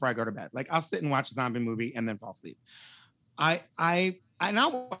movie before I go to bed. I'll sit and watch a zombie movie and then fall asleep. I'll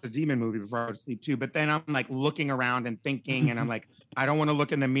watch a demon movie before I go to sleep too. But then I'm looking around and thinking, and I'm like, I don't want to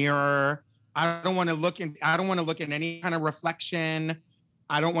look in the mirror. I don't want to look in any kind of reflection.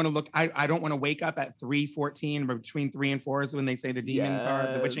 I don't want to look. I don't want to wake up at 3:14, between 3 and 4 is when they say the demons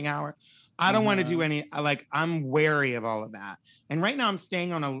are the witching hour. I don't want to do any. I'm wary of all of that. And right now I'm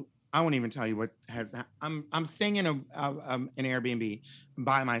staying on I won't even tell you what has. I'm staying in an Airbnb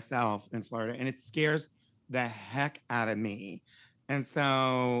by myself in Florida, and it scares the heck out of me. And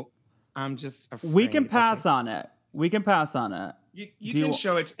so I'm just afraid. We can pass on it. You can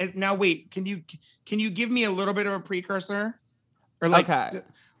show it. Now wait, can you give me a little bit of a precursor? Or okay.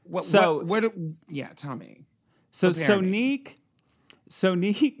 Yeah, tell me. So Sonique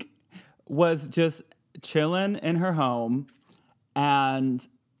was just chilling in her home, and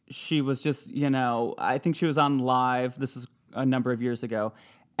she was just, I think she was on live. This is a number of years ago.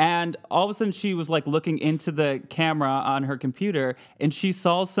 And all of a sudden she was looking into the camera on her computer, and she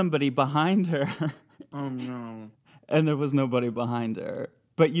saw somebody behind her. Oh no. And there was nobody behind her.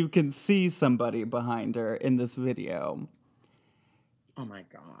 But you can see somebody behind her in this video. Oh my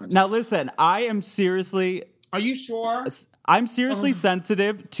God. Now listen, I am seriously... Are you sure? I'm seriously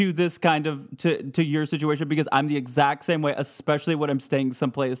sensitive to this kind of, to your situation, because I'm the exact same way, especially when I'm staying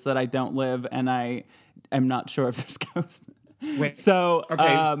someplace that I don't live and I am not sure if there's ghosts. Wait. So,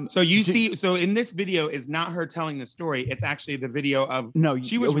 Okay. So you see, so in this video is not her telling the story. It's actually the video of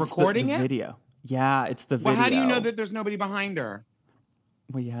she was recording the it. Video. Yeah, it's the video. Well, how do you know that there's nobody behind her?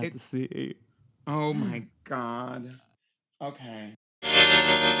 Well, you have to see. Oh my God. Okay.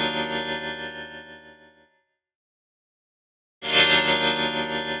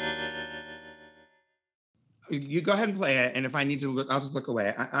 You go ahead and play it, and if I need to look, I'll just look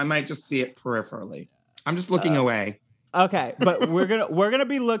away. I might just see it peripherally. I'm just looking away. Okay, but we're gonna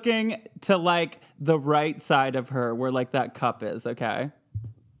be looking to like the right side of her, where like that cup is. Okay.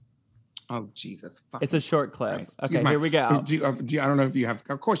 Oh Jesus! It's a short clip. Christ. Okay, here we go. I don't know if you have.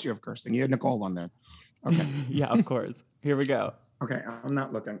 Of course, you have cursing. You had Nicole on there. Okay. Yeah, of course. Here we go. Okay, I'm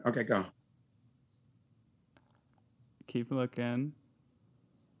not looking. Okay, go. Keep looking.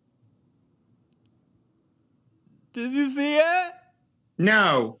 Did you see it?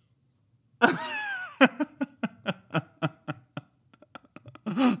 No. Good.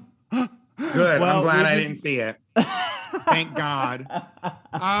 Well, I'm glad I didn't see it. Thank God.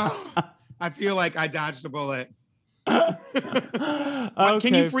 Oh, I feel like I dodged a bullet. Okay,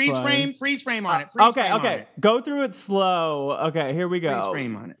 can you freeze frame on it? Okay. Go through it slow. Okay, here we go. Freeze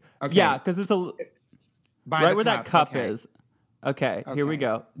frame on it. Okay. Yeah, because it's right where that cup is. Okay, here we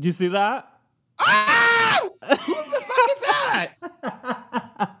go. Do you see that? Oh! Who the fuck is that?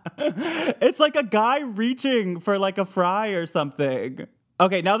 It's like a guy reaching for like a fry or something.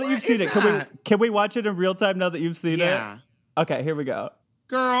 Okay, now that you've seen it, can we watch it in real time now that you've seen it? Yeah. Okay, here we go.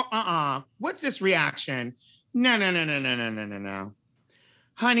 Girl, What's this reaction? No.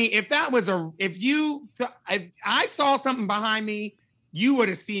 Honey, if I saw something behind me, you would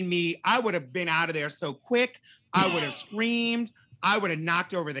have seen me. I would have been out of there so quick. I would have screamed. I would have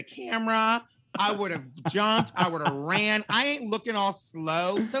knocked over the camera. I would have jumped. I would have ran. I ain't looking all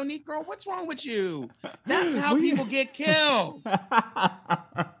slow. Sonique, girl, what's wrong with you? That's how people get killed.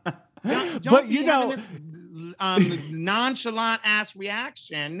 Don't be having this nonchalant ass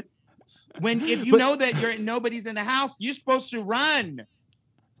reaction if you know that nobody's in the house, you're supposed to run.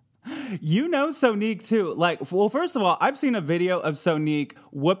 You know Sonique too. Like, well, first of all, I've seen a video of Sonique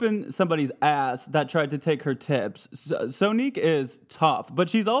whooping somebody's ass that tried to take her tips. Sonique is tough, but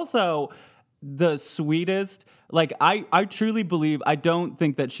she's also the sweetest. Like, I truly believe, I don't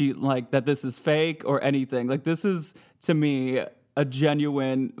think that that this is fake or anything. Like, this is, to me, a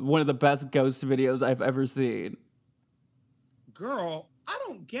genuine, one of the best ghost videos I've ever seen. Girl, I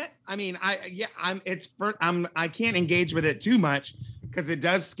don't get, I can't engage with it too much because it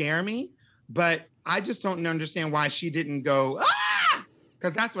does scare me, but I just don't understand why she didn't go,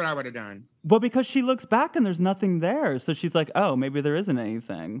 because that's what I would have done. Well, because she looks back and there's nothing there. So she's like, oh, maybe there isn't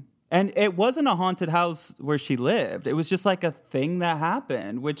anything. And it wasn't a haunted house where she lived. It was just like a thing that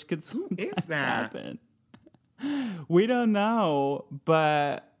happened, which could sometimes happen. We don't know,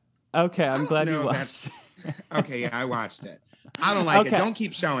 but okay, I'm glad you watched it. Okay, yeah, I watched it. I don't like it. Don't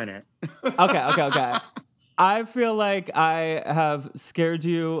keep showing it. Okay. I feel like I have scared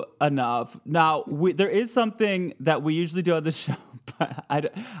you enough. Now, there is something that we usually do on the show, but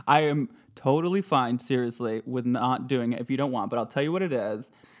I am totally fine, seriously, with not doing it if you don't want, but I'll tell you what it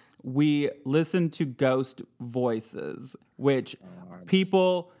is. We listen to ghost voices, which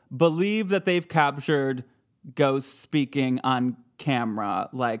people believe that they've captured ghosts speaking on camera,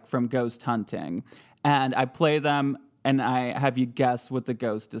 like from ghost hunting. And I play them and I have you guess what the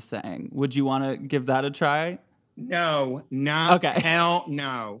ghost is saying. Would you want to give that a try? No. Okay. Hell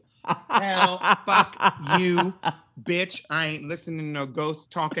no. Hell, fuck you, bitch. I ain't listening to no ghosts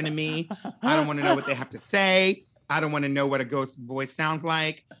talking to me. I don't want to know what they have to say. I don't want to know what a ghost voice sounds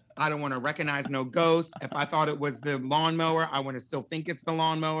like. I don't want to recognize no ghost. If I thought it was the lawnmower, I want to still think it's the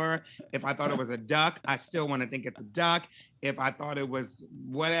lawnmower. If I thought it was a duck, I still want to think it's a duck. If I thought it was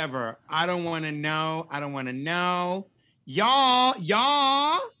whatever, I don't want to know. I don't want to know. Y'all,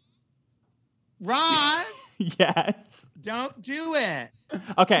 Roz. Yes. Don't do it.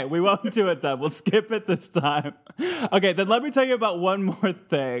 Okay, we won't do it then. We'll skip it this time. Okay, then let me tell you about one more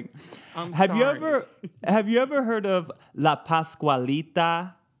thing. Have you ever heard of La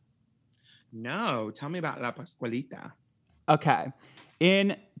Pascualita? No, tell me about La Pascualita. Okay.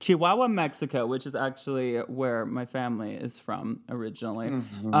 In Chihuahua, Mexico, which is actually where my family is from originally,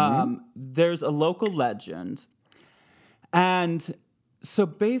 there's a local legend. And so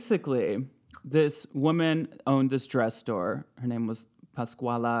basically, this woman owned this dress store. Her name was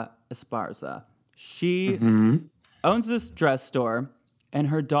Pascuala Esparza. She owns this dress store, and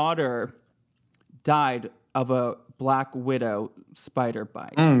her daughter died of a black widow spider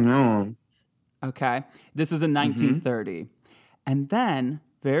bite. Oh, no. Okay? This is in 1930. And then,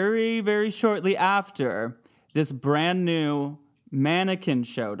 very, very shortly after, this brand new mannequin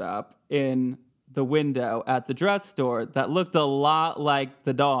showed up in the window at the dress store that looked a lot like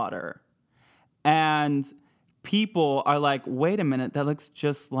the daughter. And people are like, wait a minute, that looks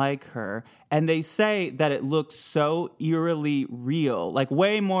just like her. And they say that it looks so eerily real, like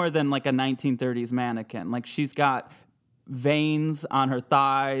way more than like a 1930s mannequin. Like she's got veins on her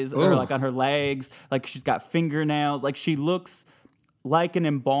thighs or like on her legs, like she's got fingernails, like she looks like an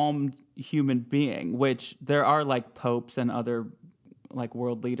embalmed human being, which there are like popes and other like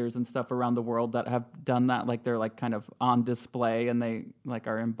world leaders and stuff around the world that have done that. Like they're like kind of on display and they like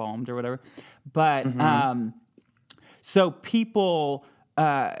are embalmed or whatever. But so people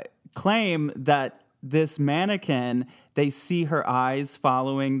claim that this mannequin, they see her eyes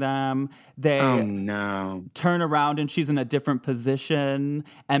following them. They turn around and she's in a different position.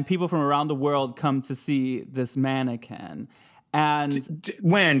 And people from around the world come to see this mannequin. And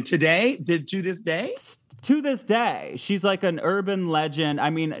when? Today? To this day? To this day, she's like an urban legend.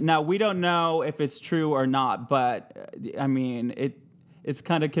 I mean, now we don't know if it's true or not, but I mean, it's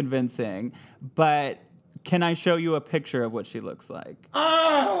kind of convincing. But can I show you a picture of what she looks like?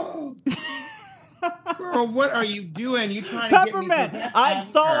 Oh, girl, what are you doing? You trying to Peppermint, get me I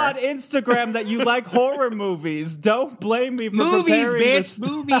saw on Instagram that you like horror movies. Don't blame me for movies, preparing bitch, this.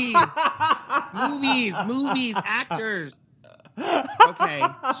 movies, actors. Okay,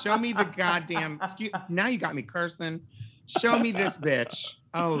 show me the goddamn. Now you got me cursing. Show me this bitch.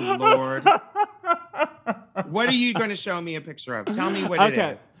 Oh Lord, what are you going to show me a picture of? Tell me what it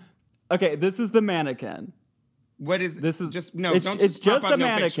is. Okay, this is the mannequin. What is this? Is just no? It's, don't it's just pop a up no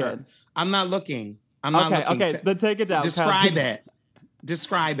mannequin. picture. I'm not looking. I'm not looking. Okay, then take it down. Describe it.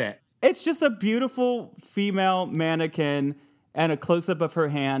 Describe it. It's just a beautiful female mannequin and a close up of her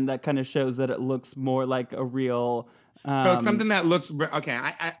hand that kind of shows that it looks more like a real. So it's something that looks okay.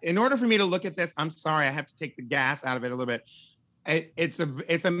 I in order for me to look at this, I'm sorry, I have to take the gas out of it a little bit. It's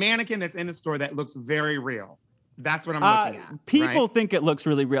a mannequin that's in the store that looks very real. That's what I'm looking at. People think it looks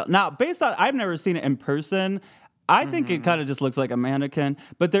really real. Now, based on I've never seen it in person. I think it kind of just looks like a mannequin,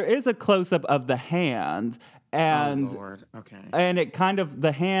 but there is a close up of the hand. And, oh Lord. Okay. And it kind of,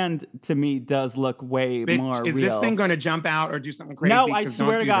 the hand to me does look way more is real. Is this thing going to jump out or do something crazy? No, I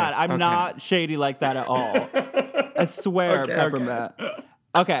swear to God, I'm not shady like that at all. I swear, Peppermint.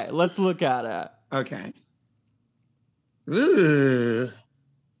 Okay, let's look at it. Okay. Ooh.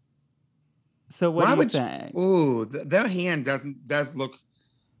 So what do you think? Ooh, their hand does look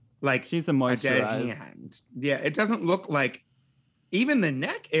like she's a dead hand. Yeah, it doesn't look like even the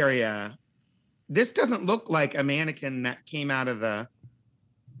neck area. This doesn't look like a mannequin that came out of the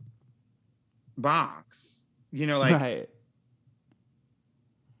box. You know, like right.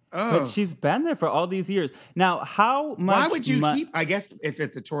 Oh, but she's been there for all these years. Now, how much? Why would you keep? I guess if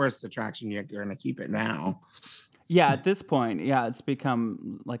it's a tourist attraction, you're going to keep it now. Yeah, at this point, it's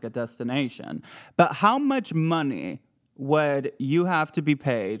become like a destination. But how much money would you have to be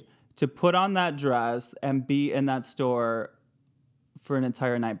paid to put on that dress and be in that store for an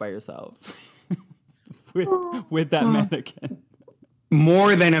entire night by yourself with that mannequin?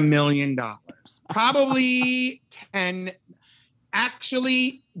 More than $1 million. Probably 10.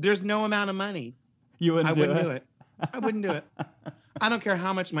 Actually, there's no amount of money. You wouldn't do it. I wouldn't do it. I don't care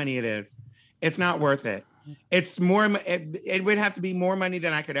how much money it is. It's not worth it. It's more. It would have to be more money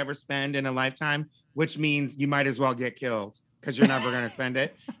than I could ever spend in a lifetime, which means you might as well get killed because you're never going to spend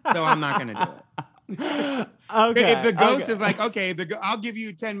it. So I'm not going to do it. Okay. If the ghost is like, okay, I'll give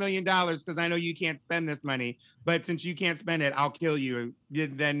you $10 million because I know you can't spend this money, but since you can't spend it, I'll kill you.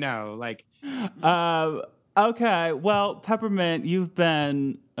 Then no, like. Okay. Well, Peppermint, you've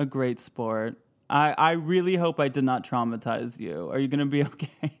been a great sport. I really hope I did not traumatize you. Are you going to be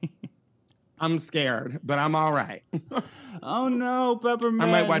okay? I'm scared, but I'm all right. Oh no, Peppermint!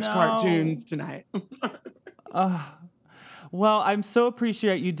 I might watch cartoons tonight. Well, I'm so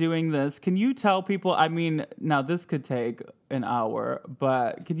appreciate you doing this. Can you tell people? I mean, now this could take an hour,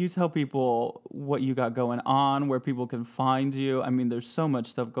 but can you tell people what you got going on, where people can find you? I mean, there's so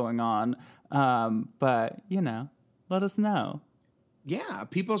much stuff going on, but let us know. Yeah,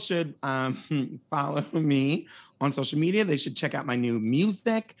 people should follow me on social media. They should check out my new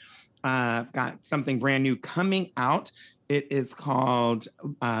music. I've got something brand new coming out. It is called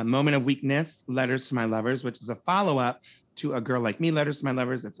Moment of Weakness, Letters to My Lovers, which is a follow-up to A Girl Like Me, Letters to My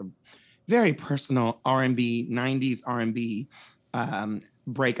Lovers. It's a very personal R&B, 90s R&B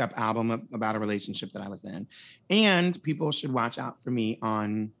breakup album about a relationship that I was in. And people should watch out for me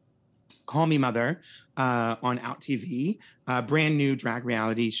on Call Me Mother on Out TV, a brand new drag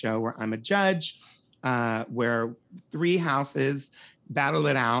reality show where I'm a judge, where 3 houses battle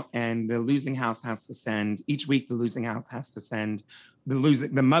it out, and the losing house has to send each week. The losing house has to send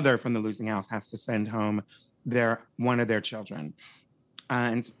the mother from the losing house has to send home one of their children,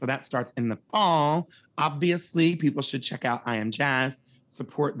 and so that starts in the fall. Obviously, people should check out I Am Jazz,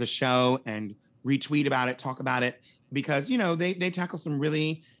 support the show, and retweet about it, talk about it, because they tackle some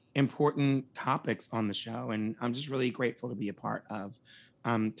really important topics on the show, and I'm just really grateful to be a part of.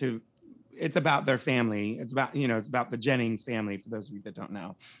 It's about their family. It's about the Jennings family, for those of you that don't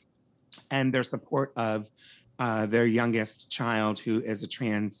know, and their support of their youngest child, who is a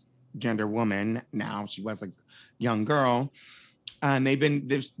transgender woman now. She was a young girl, and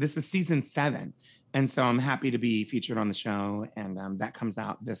this is season 7, and so I'm happy to be featured on the show, and that comes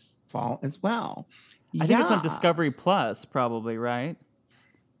out this fall as well. I think it's on Discovery Plus, probably, right?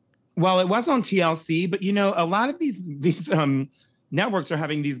 Well, it was on TLC, but a lot of these networks are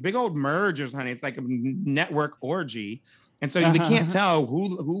having these big old mergers, honey. It's like a network orgy, and so you can't tell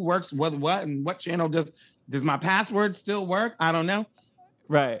who works what and what channel does my password still work? I don't know.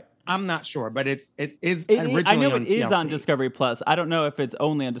 Right. I'm not sure, but it is originally I know on it is TLC. on Discovery Plus. I don't know if it's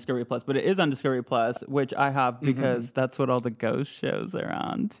only on Discovery Plus, but it is on Discovery Plus, which I have because that's what all the ghost shows are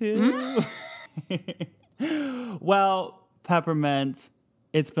on too. Well, Peppermint,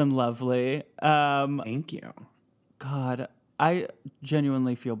 it's been lovely. Thank you. God, I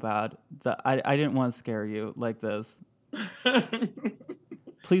genuinely feel bad that I didn't want to scare you like this.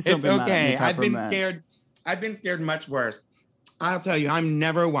 Please don't It's be mad okay. at me, I've been scared much worse. I'll tell you, I'm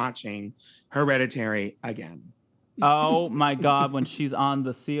never watching Hereditary again. Oh my God, when she's on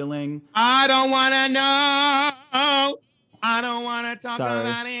the ceiling. I don't want to know. I don't want to talk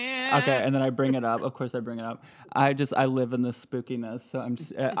about it. Okay, and then I bring it up. Of course I bring it up. I live in this spookiness. So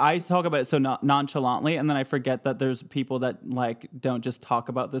I talk about it so nonchalantly, and then I forget that there's people that don't just talk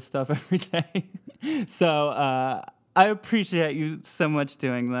about this stuff every day. So I appreciate you so much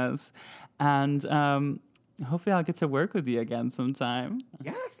doing this. And hopefully I'll get to work with you again sometime.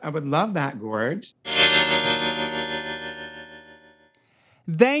 Yes, I would love that, Gorge.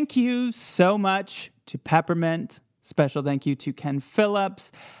 Thank you so much to Peppermint. Special thank you to Ken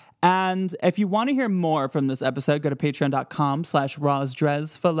Phillips. And if you want to hear more from this episode, go to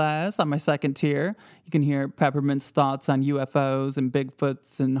patreon.com/RozDresFalaise on my second tier. You can hear Peppermint's thoughts on UFOs and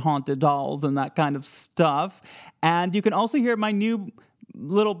Bigfoots and haunted dolls and that kind of stuff. And you can also hear my new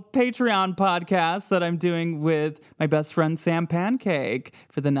little Patreon podcast that I'm doing with my best friend Sam Pancake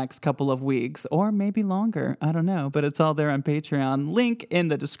for the next couple of weeks, or maybe longer. I don't know, but it's all there on Patreon. Link in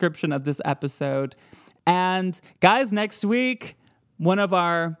the description of this episode. And guys, next week, one of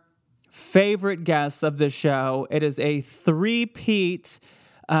our favorite guests of the show. It is a three-peat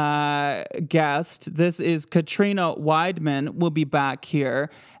guest. This is Katrina Weidman. Will be back here,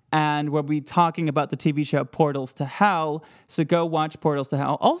 and we'll be talking about the TV show Portals to Hell. So go watch Portals to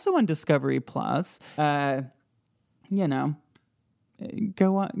Hell, also on Discovery Plus. Go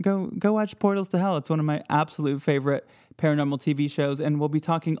watch Portals to Hell. It's one of my absolute favorite paranormal TV shows, and we'll be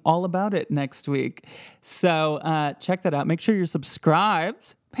talking all about it next week. So check that out. Make sure you're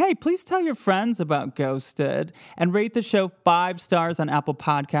subscribed. Hey, please tell your friends about Ghosted and rate the show 5 stars on Apple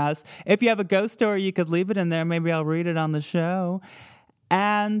Podcasts. If you have a ghost story, you could leave it in there. Maybe I'll read it on the show.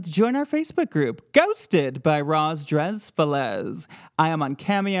 And join our Facebook group, Ghosted by Roz Dresfalaise. I am on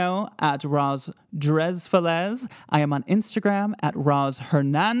Cameo at Roz Dresfalaise. I am on Instagram at Roz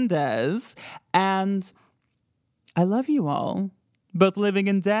Hernandez. And I love you all, both living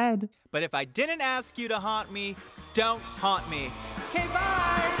and dead. But if I didn't ask you to haunt me, don't haunt me. Okay,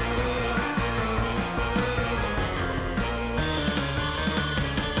 bye!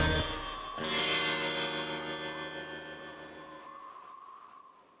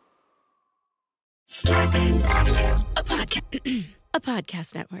 Starburns Audio. A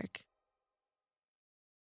podcast network.